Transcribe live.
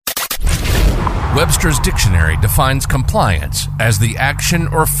Webster's Dictionary defines compliance as the action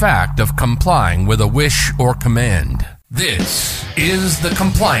or fact of complying with a wish or command. This is the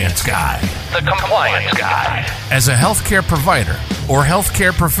Compliance Guy. The Compliance Guy. As a healthcare provider or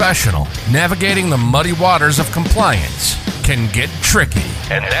healthcare professional, navigating the muddy waters of compliance can get tricky.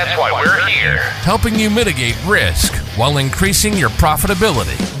 And that's why we're here. Helping you mitigate risk while increasing your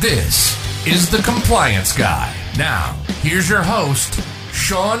profitability. This is the Compliance Guy. Now, here's your host,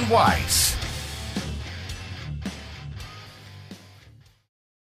 Sean Weiss.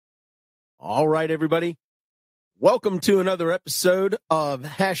 All right, everybody. Welcome to another episode of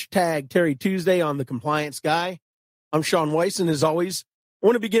Hashtag Terry Tuesday on the Compliance Guy. I'm Sean Weiss, and as always, I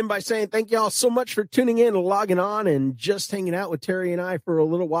want to begin by saying thank you all so much for tuning in and logging on and just hanging out with Terry and I for a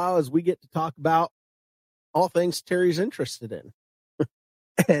little while as we get to talk about all things Terry's interested in.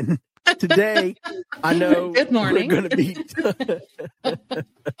 And today, I know Good morning. we're going to be...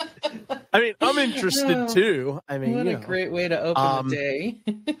 I mean, I'm interested too. I mean, what a great way to open the day.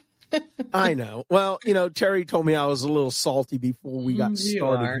 I know. Well, Terry told me I was a little salty before we got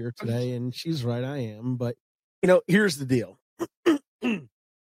started here today, and she's right, I am. But, here's the deal.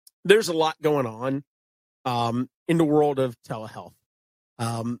 There's a lot going on in the world of telehealth.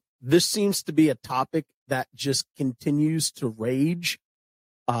 This seems to be a topic that just continues to rage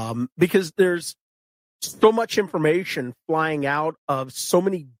because there's so much information flying out of so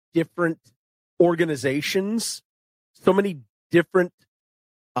many different organizations, so many different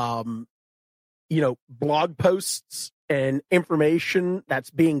blog posts and information that's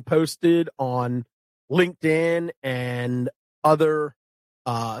being posted on LinkedIn and other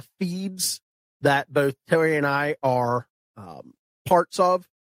feeds that both Terry and I are parts of.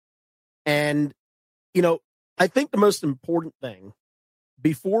 And, I think the most important thing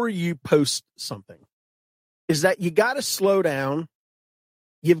before you post something is that you got to slow down.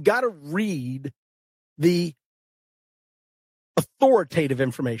 You've got to read the authoritative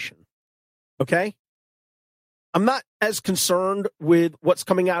information. Okay? I'm not as concerned with what's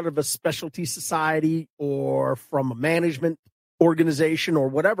coming out of a specialty society or from a management organization or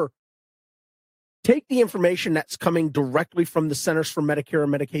whatever. Take the information that's coming directly from the Centers for Medicare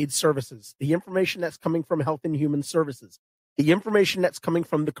and Medicaid Services, the information that's coming from Health and Human Services, the information that's coming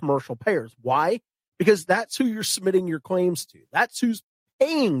from the commercial payers. Why? Because that's who you're submitting your claims to. That's who's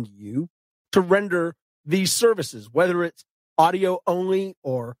paying you to render these services, whether it's audio only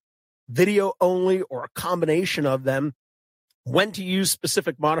or video only or a combination of them, when to use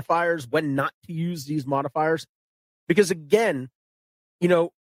specific modifiers, when not to use these modifiers. Because again,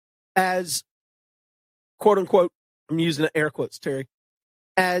 as quote unquote, I'm using air quotes, Terry,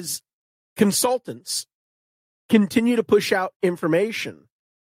 as consultants continue to push out information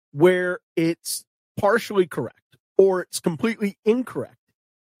where it's partially correct or it's completely incorrect,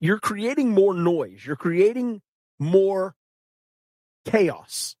 you're creating more noise. You're creating more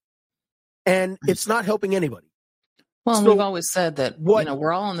chaos, and it's not helping anybody. Well, So we've always said that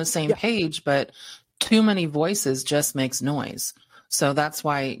we're all on the same page, but too many voices just makes noise. So that's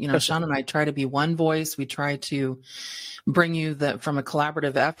why Sean and I try to be one voice. We try to bring you from a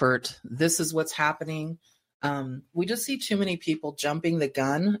collaborative effort. This is what's happening. We just see too many people jumping the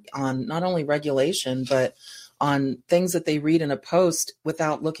gun on not only regulation, but on things that they read in a post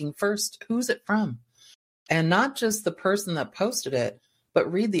without looking first. Who's it from? And not just the person that posted it, but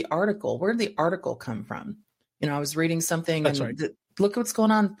read the article. Where did the article come from? I was reading something look what's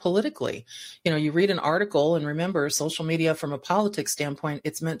going on politically. You read an article, and remember, social media from a politics standpoint,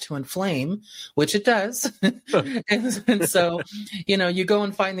 it's meant to inflame, which it does. and so, you go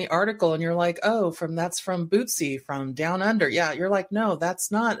and find the article and you're like, oh, that's from Bootsy from Down Under. Yeah. You're like, no,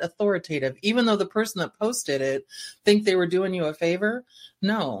 that's not authoritative. Even though the person that posted it think they were doing you a favor.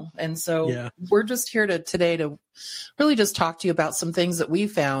 No. And so we're just here today to really just talk to you about some things that we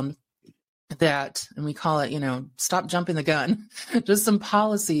found that, and we call it, stop jumping the gun, just some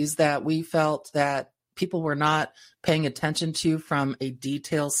policies that we felt that people were not paying attention to from a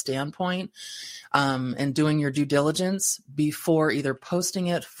detailed standpoint, and doing your due diligence before either posting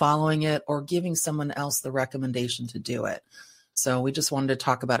it, following it, or giving someone else the recommendation to do it. So we just wanted to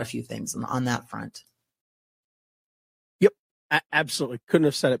talk about a few things on that front. Yep, absolutely. Couldn't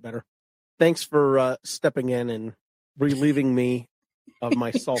have said it better. Thanks for stepping in and relieving me of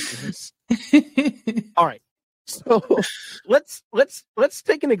my saltiness. All right. So let's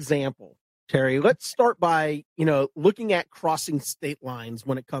take an example, Terry. Let's start by, looking at crossing state lines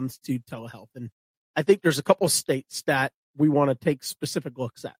when it comes to telehealth. And I think there's a couple of states that we want to take specific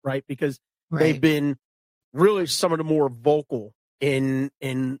looks at, right? Because they've been really some of the more vocal in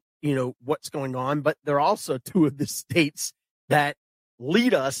what's going on, but they're also two of the states that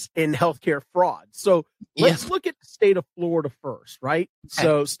lead us in healthcare fraud. So let's look at the state of Florida first, right? Okay.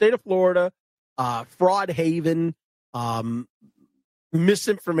 So state of Florida, fraud haven,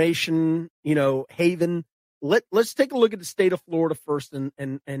 misinformation, haven. Let's take a look at the state of Florida first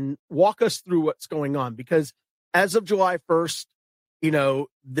and walk us through what's going on, because as of July 1st,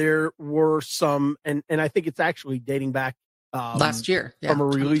 there were some, and I think it's actually dating back last year from a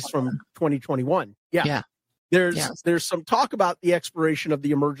release from 2021. Yeah. There's some talk about the expiration of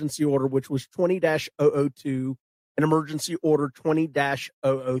the emergency order, which was 20-002 and emergency order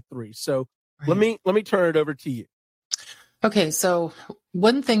 20-003. So let me turn it over to you. Okay. So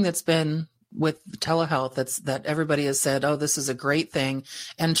one thing that's been with telehealth that everybody has said, oh, this is a great thing.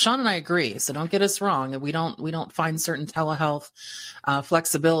 And Sean and I agree. So don't get us wrong. We don't find certain telehealth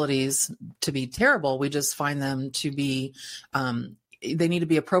flexibilities to be terrible. We just find them to be, they need to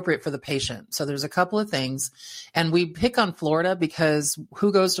be appropriate for the patient. So there's a couple of things, and we pick on Florida because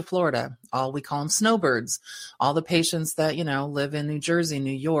who goes to Florida? We call them snowbirds. All the patients that, live in New Jersey,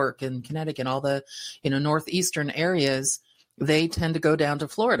 New York, and Connecticut, all the, northeastern areas, they tend to go down to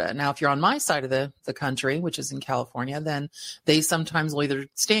Florida. Now, if you're on my side of the country, which is in California, then they sometimes will either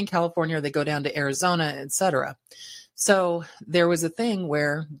stay in California or they go down to Arizona, et cetera. So there was a thing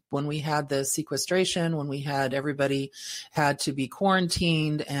where when we had the sequestration, when we had everybody had to be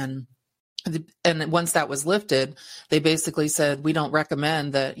quarantined, and once that was lifted, they basically said, we don't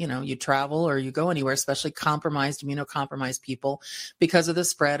recommend that, you travel or you go anywhere, especially immunocompromised people, because of the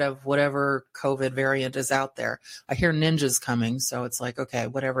spread of whatever COVID variant is out there. I hear ninjas coming. So it's like, okay,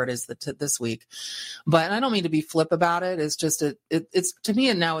 whatever it is this week. But I don't mean to be flip about it. It's just, it's to me,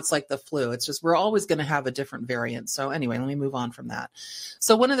 and now it's like the flu. It's just, we're always going to have a different variant. So anyway, let me move on from that.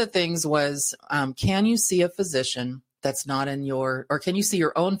 So one of the things was, can you see a physician that's not or can you see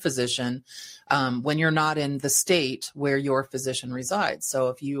your own physician when you're not in the state where your physician resides? So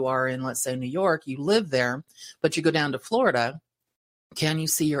if you are in, let's say, New York, you live there, but you go down to Florida, can you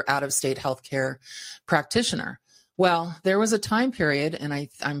see your out-of-state healthcare practitioner? Well, there was a time period, and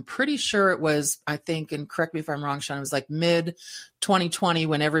I'm pretty sure it was, I think, and correct me if I'm wrong, Sean, it was like mid 2020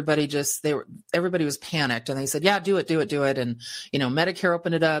 when everybody was panicked, and they said, yeah, do it. And, Medicare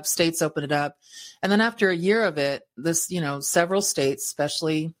opened it up, states opened it up. And then after a year of it, several states,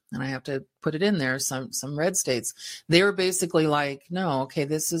 especially, and I have to put it in there, some red states, they were basically like, no, okay,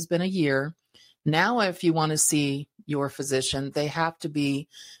 this has been a year. Now, if you want to see your physician, they have to be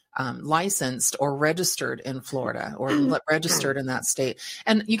licensed or registered in Florida or registered in that state.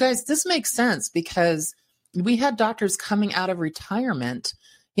 And you guys, this makes sense because we had doctors coming out of retirement.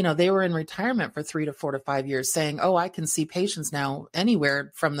 They were in retirement for 3 to 4 to 5 years saying, oh, I can see patients now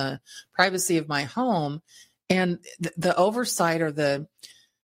anywhere from the privacy of my home. And the oversight or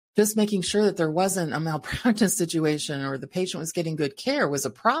just making sure that there wasn't a malpractice situation or the patient was getting good care was a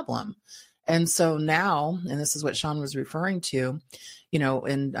problem. And so now, and this is what Sean was referring to,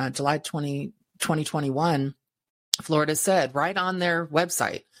 in July 2021, Florida said right on their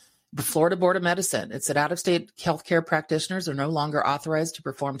website, the Florida Board of Medicine, it said out-of-state healthcare practitioners are no longer authorized to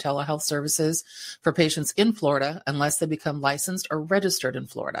perform telehealth services for patients in Florida unless they become licensed or registered in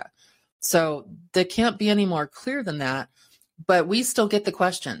Florida. So they can't be any more clear than that. But we still get the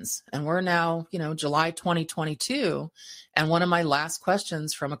questions, and we're now, July 2022. And one of my last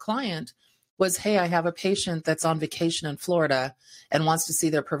questions from a client was, hey, I have a patient that's on vacation in Florida and wants to see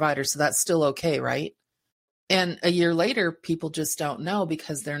their provider. So that's still okay, right? And a year later, people just don't know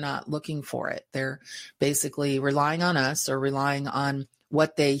because they're not looking for it. They're basically relying on us or relying on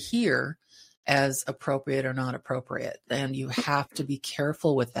what they hear as appropriate or not appropriate. And you have to be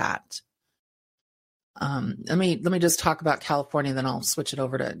careful with that. Let me just talk about California, then I'll send it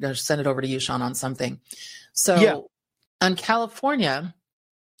over to you, Sean, on something. So on California,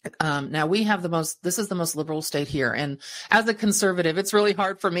 now we have this is the most liberal state here. And as a conservative, it's really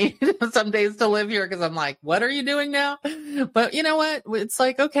hard for me some days to live here because I'm like, what are you doing now? But you know what? It's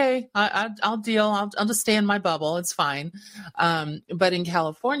like, okay, I'll deal. I'll just stay in my bubble. It's fine. But in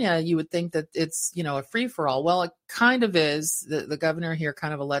California, you would think that it's, a free for all. Well, it kind of is. The governor here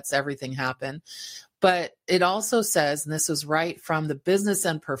kind of lets everything happen. But it also says, and this is right from the Business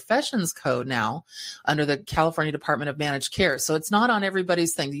and Professions Code now under the California Department of Managed Care. So it's not on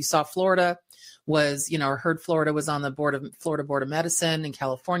everybody's thing. You saw Florida was, or heard Florida was on the Florida Board of Medicine. In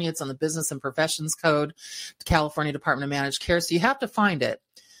California, it's on the Business and Professions Code, the California Department of Managed Care. So you have to find it.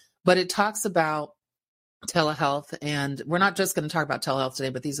 But it talks about telehealth, and we're not just going to talk about telehealth today,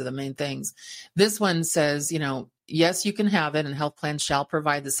 but these are the main things. This one says, yes, you can have it, and health plans shall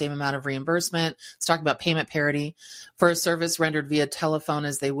provide the same amount of reimbursement. It's talking about payment parity for a service rendered via telephone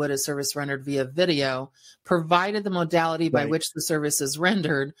as they would a service rendered via video, provided the modality by which the service is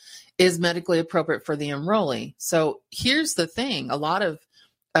rendered is medically appropriate for the enrollee. So here's the thing. A lot of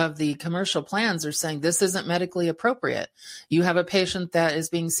the commercial plans are saying this isn't medically appropriate. You have a patient that is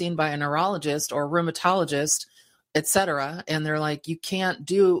being seen by a neurologist or rheumatologist, et cetera, and they're like, you can't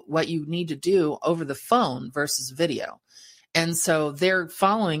do what you need to do over the phone versus video. And so they're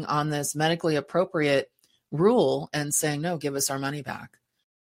following on this medically appropriate rule and saying, no, give us our money back.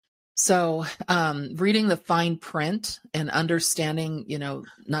 So reading the fine print and understanding,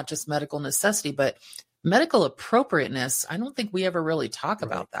 not just medical necessity, but medical appropriateness, I don't think we ever really talk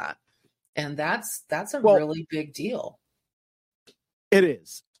about that. And that's a really big deal. It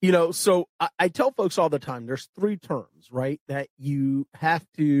is. So I tell folks all the time, there's 3 terms, right, that you have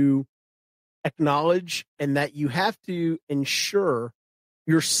to acknowledge and that you have to ensure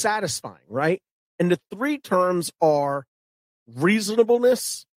you're satisfying, right? And the 3 terms are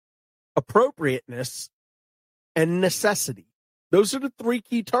reasonableness, appropriateness, and necessity. Those are the 3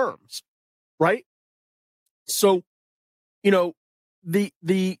 key terms, right? So,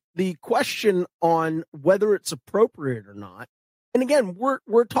 the question on whether it's appropriate or not, and again,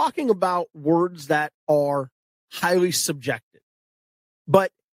 we're talking about words that are highly subjective,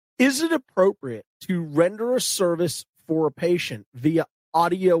 but is it appropriate to render a service for a patient via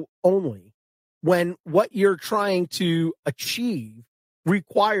audio only when what you're trying to achieve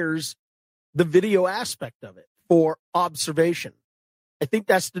requires the video aspect of it for observation? I think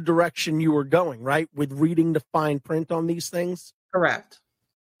that's the direction you were going, right? With reading the fine print on these things. Correct.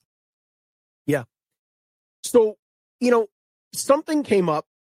 Yeah. So, something came up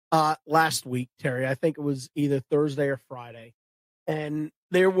last week, Terry. I think it was either Thursday or Friday. And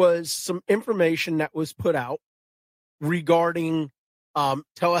there was some information that was put out regarding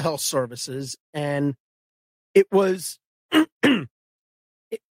telehealth services. And it was, it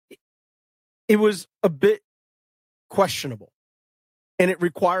was a bit questionable. And it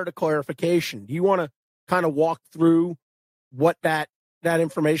required a clarification. Do you want to kind of walk through what that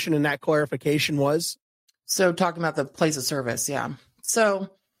information and that clarification was? So talking about the place of service, yeah. So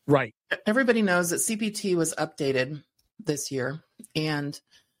right, everybody knows that CPT was updated this year. And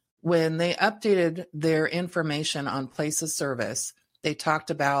when they updated their information on place of service, they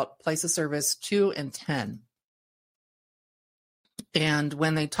talked about place of service 2 and 10. And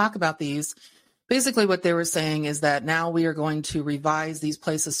when they talk about these, basically what they were saying is that now we are going to revise these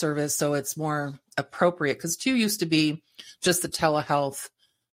place of service so it's more appropriate, because 2 used to be just the telehealth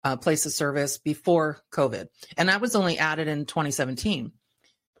place of service before COVID. And that was only added in 2017.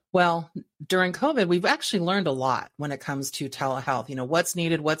 Well, during COVID, we've actually learned a lot when it comes to telehealth, what's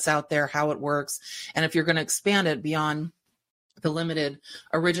needed, what's out there, how it works. And if you're going to expand it beyond the limited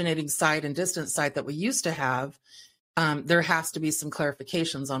originating site and distance site that we used to have, there has to be some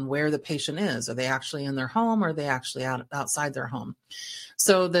clarifications on where the patient is. Are they actually in their home or are they actually outside their home?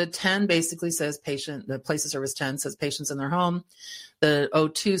 So the 10 basically says the place of service 10 says patient's in their home. The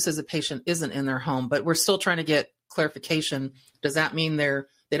 02 says the patient isn't in their home, but we're still trying to get clarification. Does that mean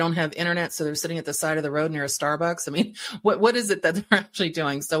they don't have internet, so they're sitting at the side of the road near a Starbucks? I mean, what is it that they're actually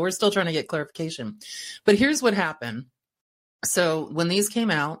doing? So we're still trying to get clarification. But here's what happened. So when these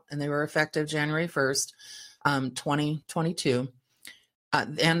came out and they were effective January 1st, 2022,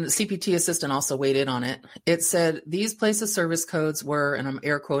 and the CPT assistant also weighed in on it. It said these place of service codes were, and I'm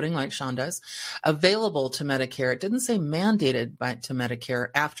air quoting like Sean does, available to Medicare. It didn't say mandated to Medicare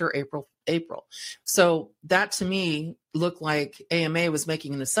after April. So that to me looked like AMA was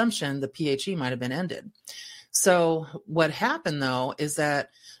making an assumption the PHE might have been ended. So what happened though is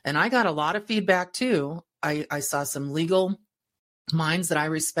that, and I got a lot of feedback too. I saw some legal minds that I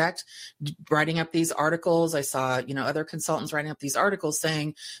respect writing up these articles. I saw, other consultants writing up these articles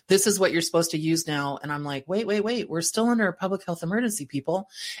saying, this is what you're supposed to use now. And I'm like, wait, we're still under a public health emergency, people.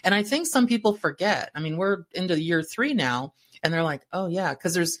 And I think some people forget. I mean, we're into year 3 now. And they're like, oh yeah,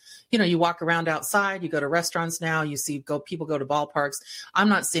 because there's, you walk around outside, you go to restaurants now, you see people go to ballparks. I'm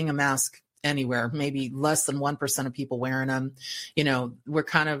not seeing a mask anywhere, maybe less than 1% of people wearing them. We're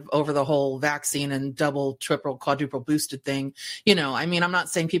kind of over the whole vaccine and double, triple, quadruple boosted thing. I'm not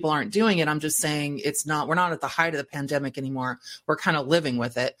saying people aren't doing it. I'm just saying we're not at the height of the pandemic anymore. We're kind of living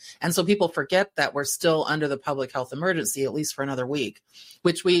with it. And so people forget that we're still under the public health emergency, at least for another week,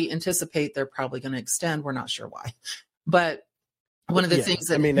 which we anticipate they're probably going to extend. We're not sure why, but one of the things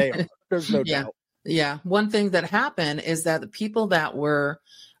that, they are. There's no doubt. Yeah. One thing that happened is that the people that were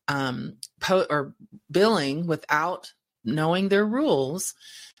or billing without knowing their rules,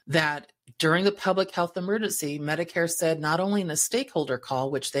 that during the public health emergency, Medicare said not only in a stakeholder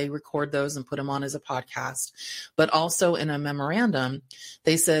call, which they record those and put them on as a podcast, but also in a memorandum,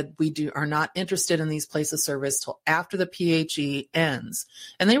 they said are not interested in these places of service till after the PHE ends.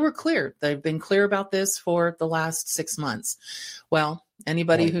 And they were clear. They've been clear about this for the last 6 months. Well,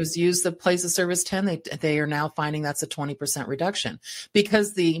 anybody who's used the place of service 10, they are now finding that's a 20% reduction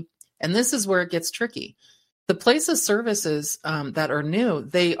because and this is where it gets tricky. The place of services that are new,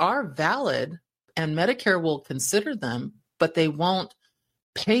 they are valid and Medicare will consider them, but they won't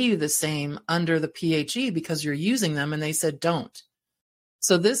pay you the same under the PHE because you're using them. And they said, don't.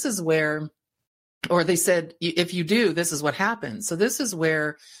 So this is where, or they said, if you do, this is what happens. So this is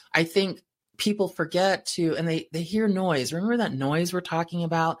where I think people forget to, and they hear noise. Remember that noise we're talking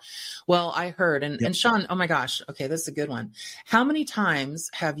about? Well, I heard, and Sean, oh my gosh. Okay. This is a good one. How many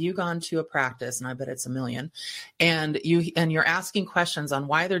times have you gone to a practice, and I bet it's a million, and you're asking questions on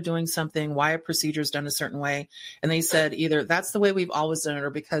why they're doing something, why a procedure is done a certain way. And they said either that's the way we've always done it,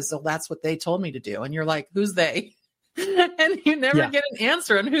 or because that's what they told me to do. And you're like, who's they? And you never get an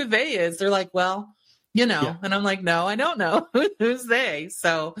answer on who they is. They're like, well, and I'm like, no, I don't know. Who's they?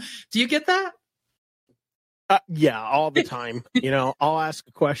 So do you get that? Yeah, all the time. I'll ask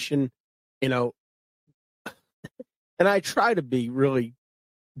a question, and I try to be really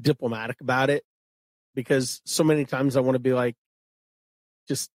diplomatic about it because so many times I want to be like,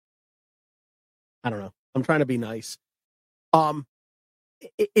 I don't know. I'm trying to be nice.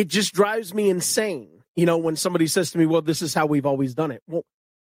 It just drives me insane, when somebody says to me, well, this is how we've always done it. Well,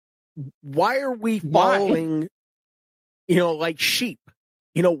 why are we following, like sheep?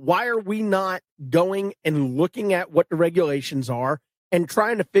 Why are we not going and looking at what the regulations are and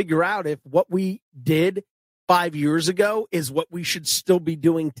trying to figure out if what we did 5 years ago is what we should still be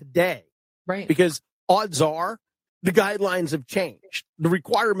doing today? Right. Because odds are the guidelines have changed. The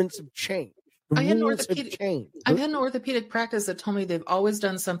requirements have changed. The rules have changed. I've had an orthopedic practice that told me they've always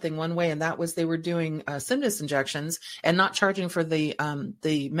done something one way, and that was they were doing Symdus injections and not charging for the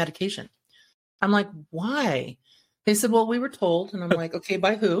medication. I'm like, why? They said, well, we were told. And I'm like, okay,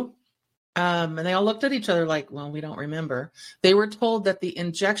 by who? And they all looked at each other like, well, we don't remember. They were told that the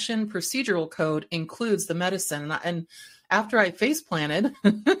injection procedural code includes the medicine. And after I face planted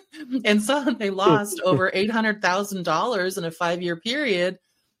and saw that they lost over $800,000 in a 5-year period,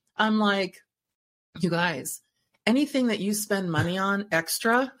 I'm like, you guys, anything that you spend money on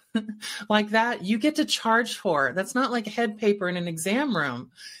extra like that, you get to charge for. That's not like head paper in an exam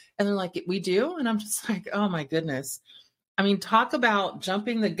room. And they're like, we do? And I'm just like, oh my goodness. I mean, talk about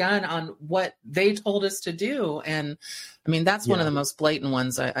jumping the gun on what they told us to do. And I mean, that's one of the most blatant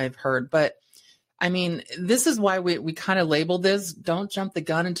ones I've heard. But I mean, this is why we kind of labeled this, don't jump the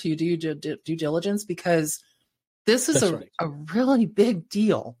gun until you do due diligence, because this is a really big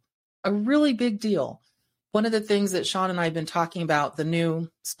deal, a really big deal. One of the things that Sean and I have been talking about, the new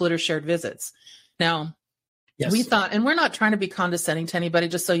split or shared visits. Now, we thought, and we're not trying to be condescending to anybody,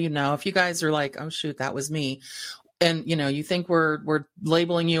 just so you know, if you guys are like, oh shoot, that was me. And, you think we're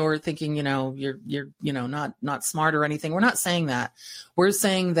labeling you or thinking, you're not smart or anything. We're not saying that. We're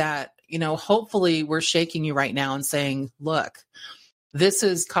saying that, hopefully we're shaking you right now and saying, look, this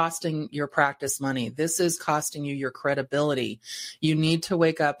is costing your practice money. This is costing you your credibility. You need to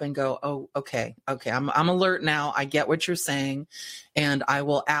wake up and go, oh, okay. I'm alert now. I get what you're saying. And I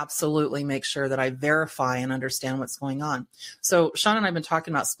will absolutely make sure that I verify and understand what's going on. So Sean and I have been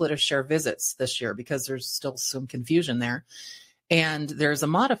talking about split or share visits this year because there's still some confusion there. And there's a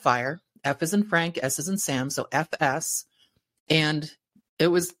modifier, F as in Frank, S as in Sam. So FS. And it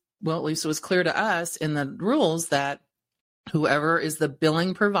was, well, at least it was clear to us in the rules that whoever is the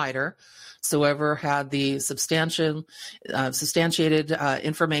billing provider, so whoever had the substantiated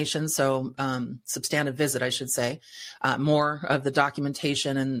information, so substantive visit, I should say, more of the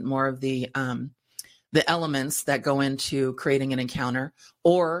documentation and more of the elements that go into creating an encounter,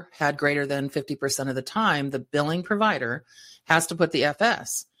 or had greater than 50% of the time, the billing provider has to put the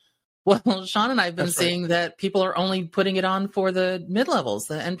FS. Well, Sean and I have been seeing that people are only putting it on for the mid-levels,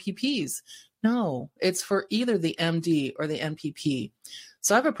 the NPPs. No, it's for either the MD or the NPP.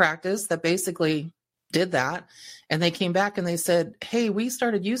 So I have a practice that basically did that. And they came back and they said, hey, we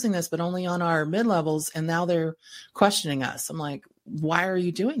started using this, but only on our mid-levels. And now they're questioning us. I'm like, why are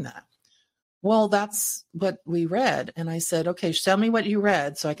you doing that? Well, that's what we read. And I said, okay, tell me what you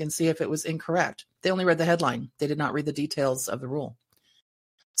read so I can see if it was incorrect. They only read the headline. They did not read the details of the rule.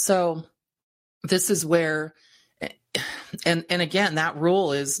 So this is where and again, that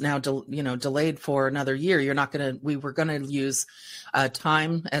rule is now, delayed for another year. We were going to use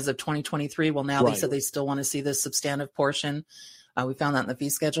time as of 2023. Well, now they said they still want to see this substantive portion. We found that in the fee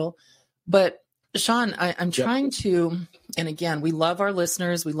schedule. But Sean, I'm trying to, and again, we love our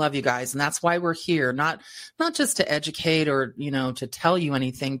listeners. We love you guys. And that's why we're here, not just to educate or, to tell you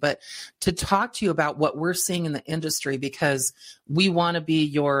anything, but to talk to you about what we're seeing in the industry, because we want to be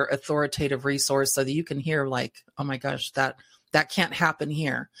your authoritative resource so that you can hear like, oh my gosh, that can't happen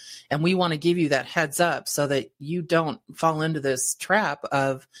here. And we want to give you that heads up so that you don't fall into this trap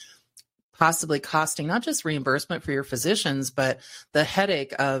of possibly costing not just reimbursement for your physicians, but the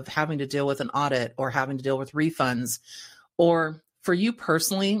headache of having to deal with an audit or having to deal with refunds. Or for you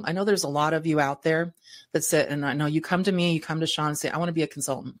personally, I know there's a lot of you out there that sit, and I know you come to me, you come to Sean and say, I want to be a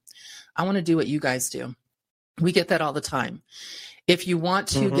consultant. I want to do what you guys do. We get that all the time. If you want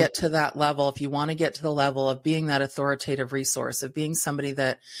to get to that level, if you want to get to the level of being that authoritative resource, of being somebody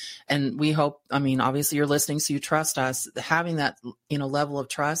that, and we hope, obviously you're listening, so you trust us, having that, level of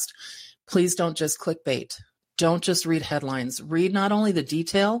trust, please don't just clickbait. Don't just read headlines. Read not only the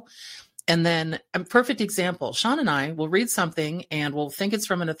detail, and then a perfect example, Sean and I will read something and we'll think it's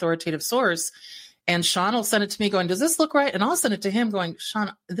from an authoritative source, and Sean will send it to me going, does this look right? And I'll send it to him going,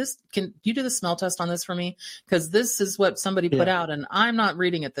 Sean, can you do the smell test on this for me? Because this is what somebody put out and I'm not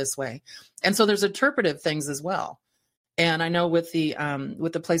reading it this way. And so there's interpretive things as well. And I know with the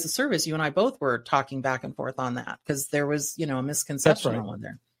place of service, you and I both were talking back and forth on that because there was, a misconception on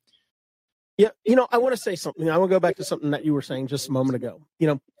there. Yeah, I want to say something. I want to go back to something that you were saying just a moment ago.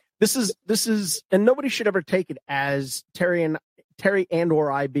 This is, and nobody should ever take it as Terry and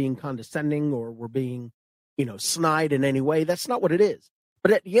or I being condescending or we're being, snide in any way. That's not what it is.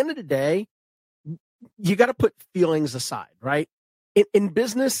 But at the end of the day, you got to put feelings aside, right? In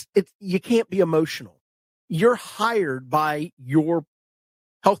business, you can't be emotional. You're hired by your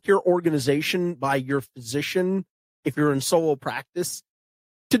healthcare organization, by your physician, if you're in solo practice,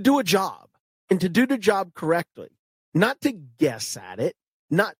 to do a job. And to do the job correctly, not to guess at it,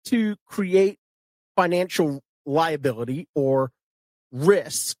 not to create financial liability or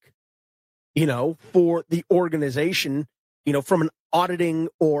risk, for the organization, from an auditing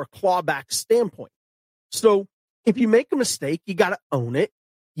or clawback standpoint. So if you make a mistake, you got to own it,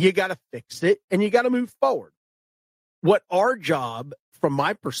 you got to fix it, and you got to move forward. What our job, from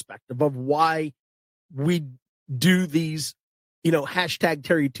my perspective of why we do these hashtag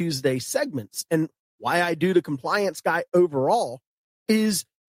Terry Tuesday segments and why I do the compliance guy overall is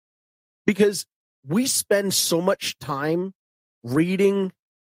because we spend so much time reading,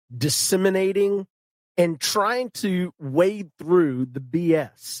 disseminating, and trying to wade through the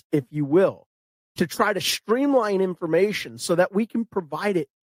BS, if you will, to try to streamline information so that we can provide it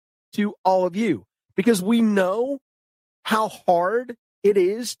to all of you. Because we know how hard it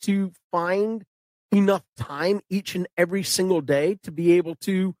is to find enough time each and every single day to be able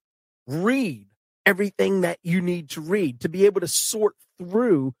to read everything that you need to read, to be able to sort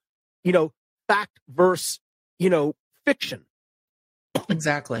through, fact versus, fiction.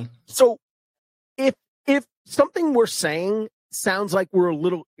 Exactly. So if something we're saying sounds like we're a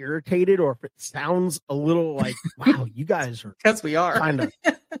little irritated, or if it sounds a little like, wow, you guys are, because we are kind of,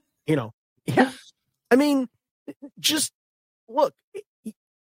 yeah. Just look,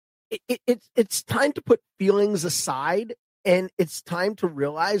 it's time to put feelings aside, and it's time to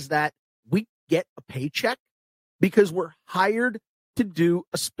realize that we get a paycheck because we're hired to do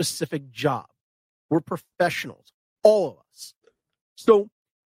a specific job. We're professionals, all of us. So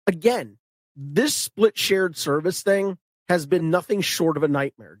again, this split shared service thing has been nothing short of a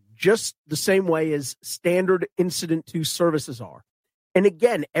nightmare, just the same way as standard incident to services are. And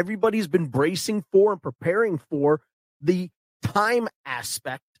again, everybody's been bracing for and preparing for the time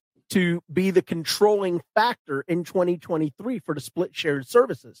aspect to be the controlling factor in 2023 for the split shared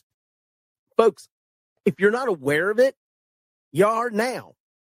services. Folks, if you're not aware of it, you are now.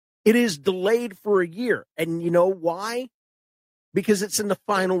 It is delayed for a year. And you know why? Because it's in the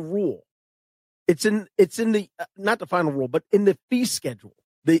final rule. It's in the, not the final rule, but in the fee schedule,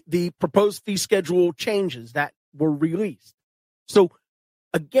 the proposed fee schedule changes that were released. So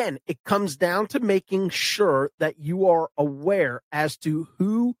again, it comes down to making sure that you are aware as to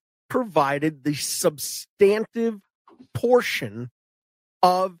who provided the substantive portion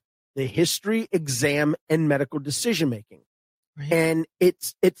of the history, exam, and medical decision making. Right. And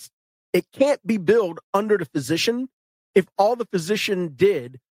it can't be billed under the physician if all the physician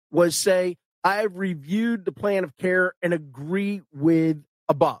did was say, I've reviewed the plan of care and agree with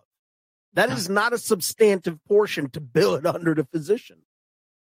above. That is not a substantive portion to bill it under the physician.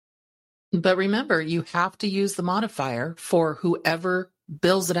 But remember, you have to use the modifier for whoever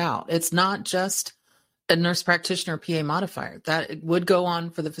bills it out. It's not just a nurse practitioner PA modifier. That would go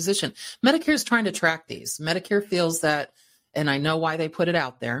on for the physician. Medicare is trying to track these. Medicare feels that, and I know why they put it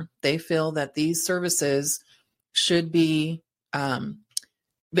out there, they feel that these services should be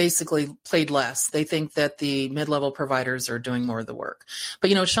basically played less. They think that the mid-level providers are doing more of the work.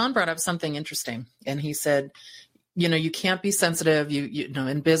 But, Sean brought up something interesting, and he said, you can't be sensitive. You know,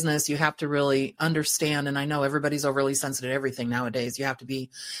 in business, you have to really understand. And I know everybody's overly sensitive to everything nowadays. You have to be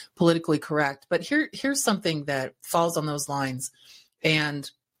politically correct. But here's something that falls on those lines, and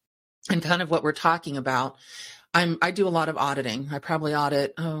kind of what we're talking about. I do a lot of auditing. I probably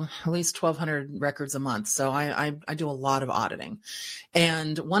audit at least 1,200 records a month. So I do a lot of auditing.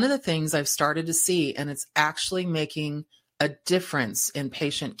 And one of the things I've started to see, and it's actually making a difference in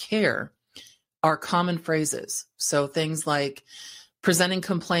patient care, are common phrases. So things like presenting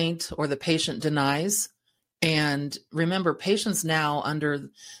complaint or the patient denies. And remember, patients now under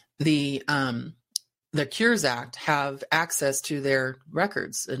the Cures Act have access to their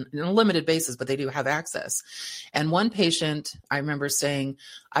records on a limited basis, but they do have access. And one patient, I remember saying,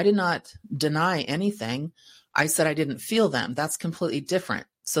 I did not deny anything. I said I didn't feel them. That's completely different.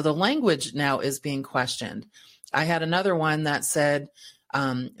 So the language now is being questioned. I had another one that said,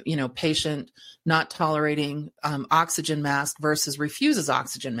 patient not tolerating oxygen mask versus refuses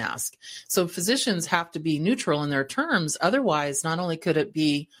oxygen mask. So physicians have to be neutral in their terms. Otherwise, not only could it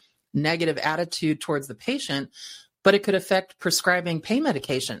be negative attitude towards the patient, but it could affect prescribing pain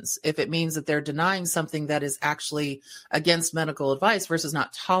medications if it means that they're denying something that is actually against medical advice versus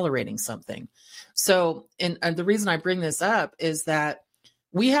not tolerating something. So, and the reason I bring this up is that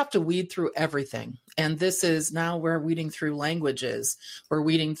we have to weed through everything. And this is now we're weeding through languages. We're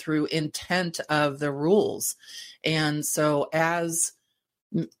weeding through intent of the rules. And so as,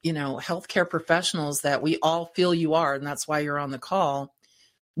 healthcare professionals that we all feel you are, and that's why you're on the call,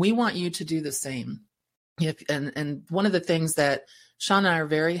 we want you to do the same. And one of the things that Sean and I are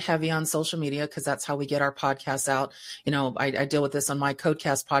very heavy on social media, because that's how we get our podcasts out. I deal with this on my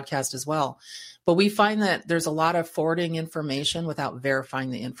Codecast podcast as well. But we find that there's a lot of forwarding information without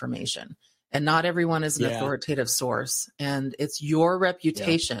verifying the information. And not everyone is an authoritative source. And it's your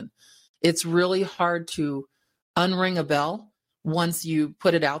reputation. Yeah. It's really hard to unring a bell once you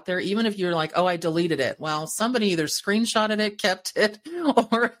put it out there, even if you're like, oh, I deleted it. Well, somebody either screenshotted it, kept it,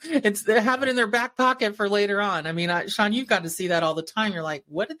 or they have it in their back pocket for later on. I mean, Sean, you've got to see that all the time. You're like,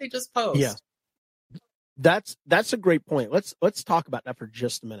 what did they just post? Yeah, that's a great point. Let's talk about that for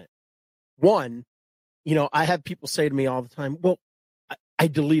just a minute. One, I have people say to me all the time, well, I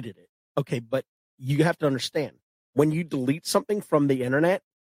deleted it. Okay, but you have to understand, when you delete something from the internet,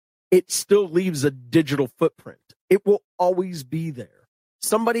 it still leaves a digital footprint. It will always be there.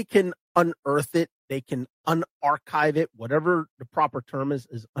 Somebody can unearth it. They can unarchive it. Whatever the proper term is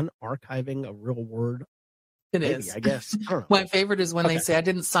unarchiving a real word? It Maybe, is. I guess. I don't know. My favorite is when they say, I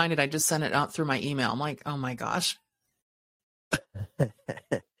didn't sign it. I just sent it out through my email. I'm like, oh my gosh.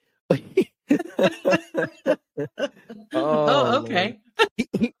 Oh, okay.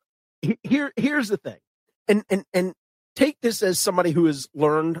 Here's the thing. And take this as somebody who has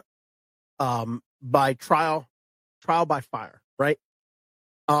learned by trial by fire, right?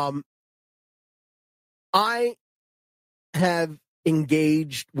 I have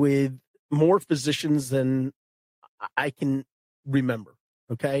engaged with more physicians than I can remember,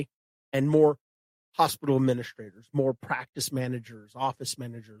 okay? And more hospital administrators, more practice managers, office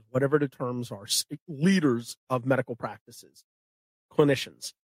managers, whatever the terms are, leaders of medical practices,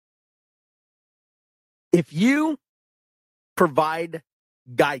 clinicians. If you provide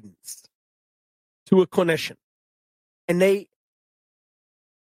guidance to a clinician and they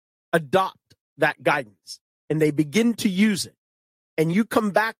adopt that guidance and they begin to use it, and you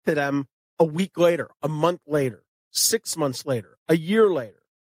come back to them a week later, a month later, 6 months later, a year later,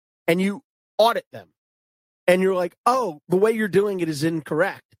 and you audit them, and you're like, oh, the way you're doing it is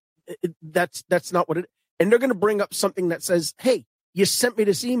incorrect. That's not what it is. And they're going to bring up something that says, hey, you sent me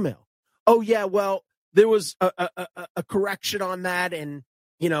this email. Oh, yeah, well, there was a correction on that. And,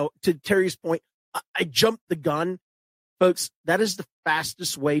 to Terry's point, I jumped the gun. Folks, that is the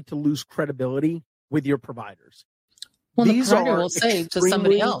fastest way to lose credibility with your providers. Well, the provider will say to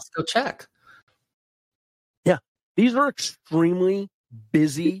somebody else, go check. Yeah. These are extremely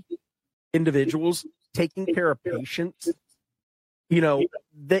busy individuals taking care of patients.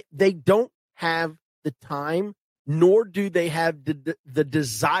 They don't have the time, nor do they have the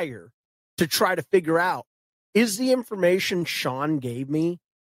desire to try to figure out, is the information Sean gave me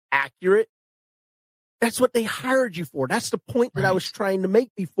accurate? That's what they hired you for. That's the point that I was trying to make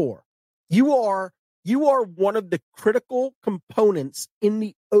before. You are one of the critical components in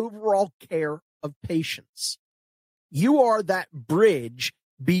the overall care of patients. You are that bridge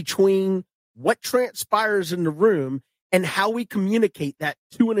between what transpires in the room and how we communicate that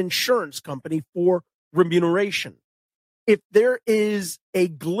to an insurance company for remuneration. If there is a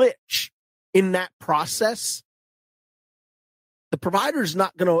glitch in that process, the provider is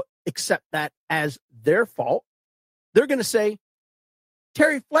not going to accept that as their fault. They're going to say,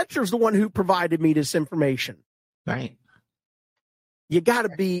 Terry Fletcher's the one who provided me this information. Right. You got to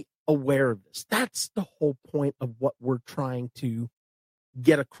be aware of this. That's the whole point of what we're trying to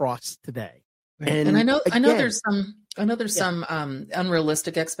get across today. Right. And I know there's some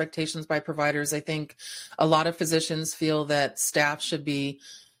unrealistic expectations by providers. I think a lot of physicians feel that staff should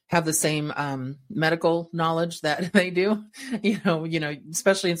have the same medical knowledge that they do,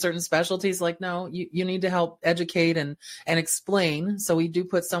 especially in certain specialties. Like, no, you need to help educate and explain. So we do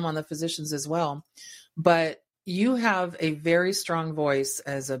put some on the physicians as well. But you have a very strong voice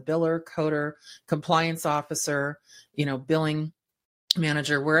as a biller, coder, compliance officer, billing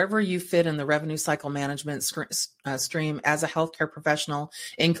manager, wherever you fit in the revenue cycle management stream as a healthcare professional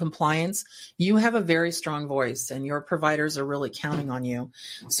in compliance. You have a very strong voice and your providers are really counting on you.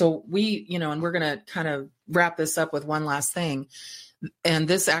 So and we're going to kind of wrap this up with one last thing. And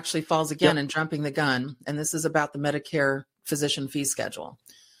this actually falls again in jumping the gun. And this is about the Medicare physician fee schedule.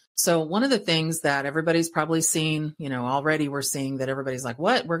 So one of the things that everybody's probably seen, already we're seeing that everybody's like,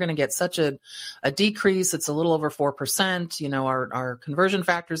 what? We're going to get such a decrease. It's a little over 4%. Our conversion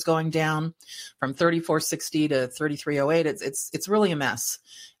factor is going down from 3460 to 3308. It's really a mess.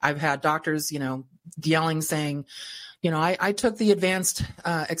 I've had doctors, yelling, saying, I took the advanced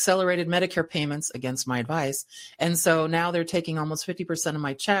accelerated Medicare payments against my advice. And so now they're taking almost 50% of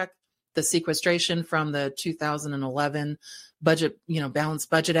my check. The sequestration from the 2011 budget, Balanced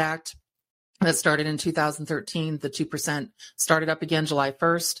Budget Act that started in 2013, the 2% started up again July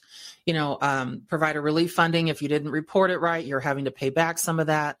 1st. Provider relief funding, if you didn't report it right, you're having to pay back some of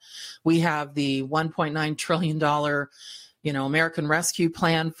that. We have the $1.9 trillion American Rescue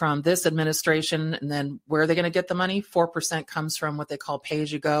Plan from this administration. And then where are they going to get the money? 4% comes from what they call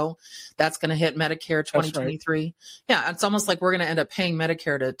pay-as-you-go. That's going to hit Medicare 2023. Right. Yeah, it's almost like we're going to end up paying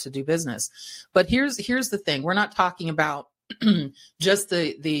Medicare to do business. But here's the thing. We're not talking about just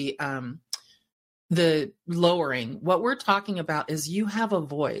the lowering. What we're talking about is you have a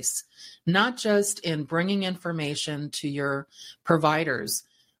voice, not just in bringing information to your providers,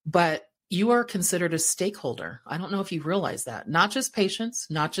 but you are considered a stakeholder. I don't know if you realize that. Not just patients,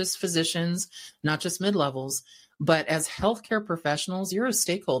 not just physicians, not just mid-levels, but as healthcare professionals, you're a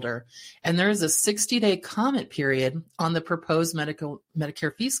stakeholder. And there is a 60-day comment period on the proposed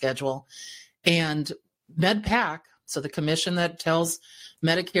Medicare fee schedule. And MedPAC, so the commission that tells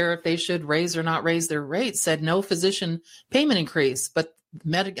Medicare if they should raise or not raise their rates, said no physician payment increase. But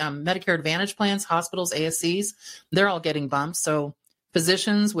Medicare Advantage plans, hospitals, ASCs, they're all getting bumps. So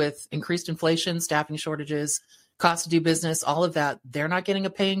physicians with increased inflation, staffing shortages, cost to do business, all of that, they're not getting a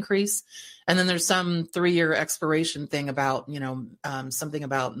pay increase. And then there's some 3-year expiration thing about, something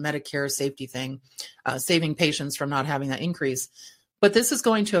about Medicare safety thing, saving patients from not having that increase. But this is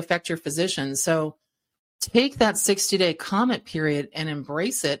going to affect your physicians. So take that 60-day comment period and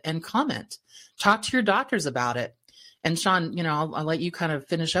embrace it and comment. Talk to your doctors about it. And Sean, I'll let you kind of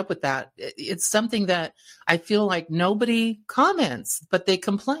finish up with that. It's something that I feel like nobody comments, but they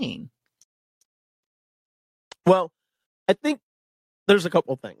complain. Well, I think there's a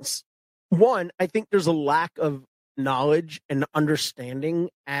couple things. One, I think there's a lack of knowledge and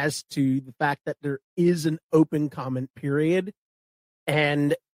understanding as to the fact that there is an open comment period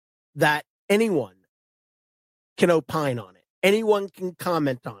and that anyone can opine on it. Anyone can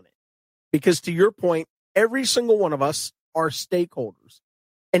comment on it. Because to your point, every single one of us are stakeholders.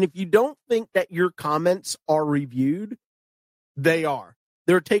 And if you don't think that your comments are reviewed, they are.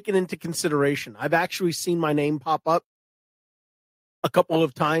 They're taken into consideration. I've actually seen my name pop up a couple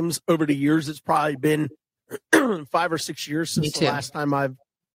of times over the years. It's probably been 5 or 6 years since the last time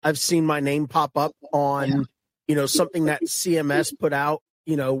I've seen my name pop up on, something that CMS put out,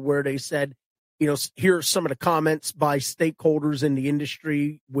 where they said, here are some of the comments by stakeholders in the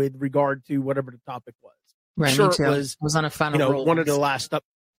industry with regard to whatever the topic was. Right, sure, it was on a final roll. One of the last up.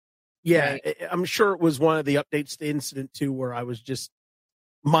 Yeah, right. I'm sure it was one of the updates to Incident 2 where I was just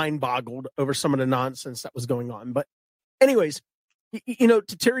mind boggled over some of the nonsense that was going on. But anyways, to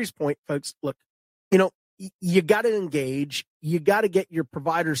Terry's point, folks, look, you got to engage, you got to get your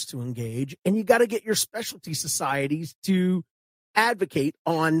providers to engage, and you got to get your specialty societies to advocate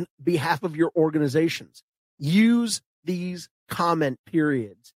on behalf of your organizations. Use these comment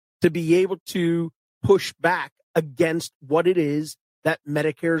periods. to be able to push back against what it is that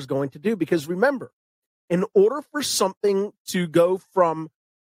Medicare is going to do. Because remember, in order for something to go from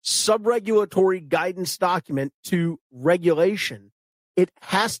sub-regulatory guidance document to regulation, it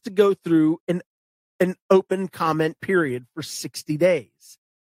has to go through an open comment period for 60 days.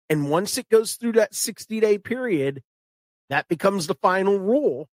 And once it goes through that 60-day period, that becomes the final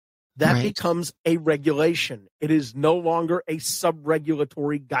rule. That becomes a regulation. It is no longer a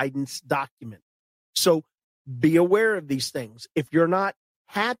sub-regulatory guidance document. So be aware of these things. If you're not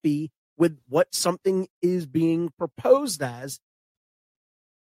happy with what something is being proposed as,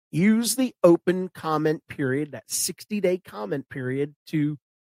 use the open comment period, that 60-day comment period, to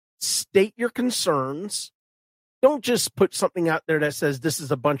state your concerns. Don't just put something out there that says this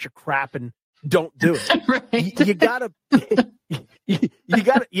is a bunch of crap and don't do it. You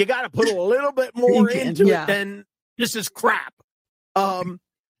gotta put a little bit more into it than this is crap. And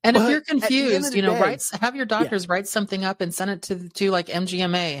if you're confused, have your doctors write something up and send it to like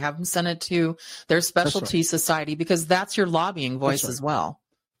MGMA, have them send it to their specialty society, because that's your lobbying voice as well.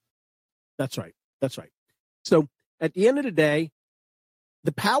 That's right. So at the end of the day,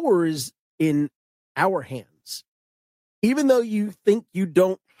 the power is in our hands. Even though you think you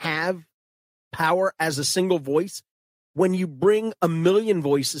don't have power as a single voice, when you bring a million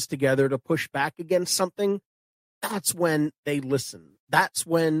voices together to push back against something, that's when they listen. That's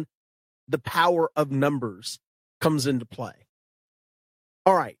when the power of numbers comes into play.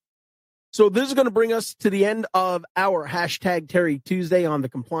 All right. So this is going to bring us to the end of our hashtag Terry Tuesday on the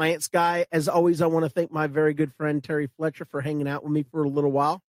Compliance Guy. As always, I want to thank my very good friend, Terry Fletcher, for hanging out with me for a little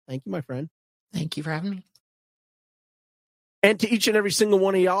while. Thank you, my friend. Thank you for having me. And to each and every single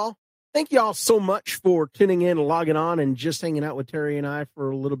one of y'all, thank y'all so much for tuning in and logging on and just hanging out with Terry and I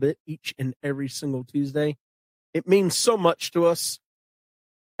for a little bit each and every single Tuesday. It means so much to us.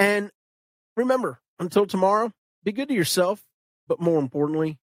 And remember, until tomorrow, be good to yourself, but more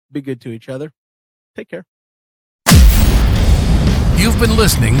importantly, be good to each other. Take care. You've been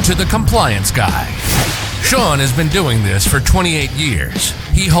listening to The Compliance Guy. Sean has been doing this for 28 years.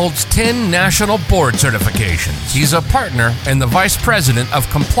 He holds 10 national board certifications. He's a partner and the vice president of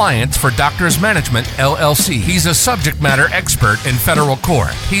compliance for Doctors Management, LLC. He's a subject matter expert in federal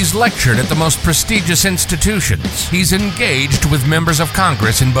court. He's lectured at the most prestigious institutions. He's engaged with members of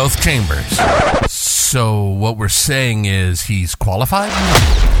Congress in both chambers. So what we're saying is he's qualified?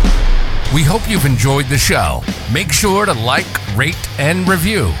 We hope you've enjoyed the show. Make sure to like, rate, and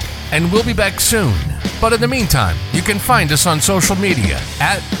review. And we'll be back soon. But in the meantime, you can find us on social media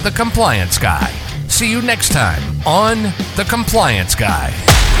at The Compliance Guy. See you next time on The Compliance Guy.